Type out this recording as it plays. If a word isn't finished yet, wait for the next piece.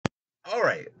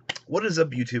Alright, what is up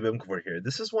YouTube? I'm Corey here.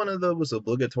 This is one of those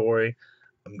obligatory,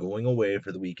 I'm going away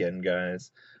for the weekend,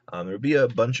 guys. There'll be a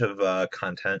bunch of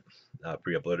content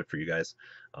pre-uploaded for you guys.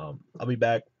 I'll be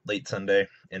back late Sunday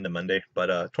into Monday,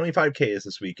 but 25K is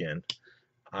this weekend.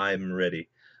 I'm ready.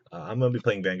 I'm going to be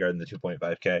playing Vanguard in the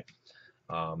 2.5K.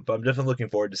 But I'm definitely looking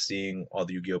forward to seeing all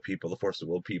the Yu-Gi-Oh people, the Force of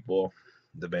Will people,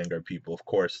 the Vanguard people, of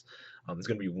course. It's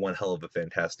going to be one hell of a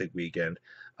fantastic weekend.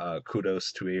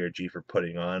 Kudos to ARG for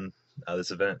putting on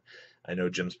this event. I know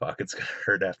Jim's pockets got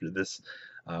hurt after this,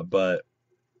 but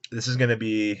this is going to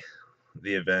be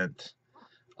the event,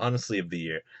 honestly, of the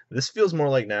year. This feels more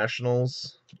like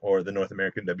Nationals or the North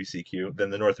American WCQ than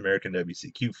the North American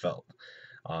WCQ felt.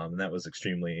 And that was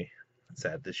extremely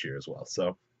sad this year as well.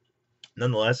 So,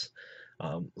 nonetheless,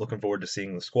 looking forward to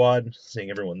seeing the squad, seeing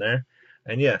everyone there.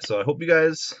 And yeah, so I hope you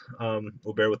guys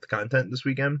will bear with the content this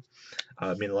weekend.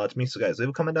 It means a lot to me. So guys, leave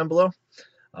a comment down below.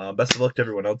 Best of luck to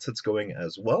everyone else that's going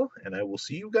as well. And I will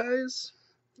see you guys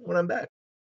when I'm back.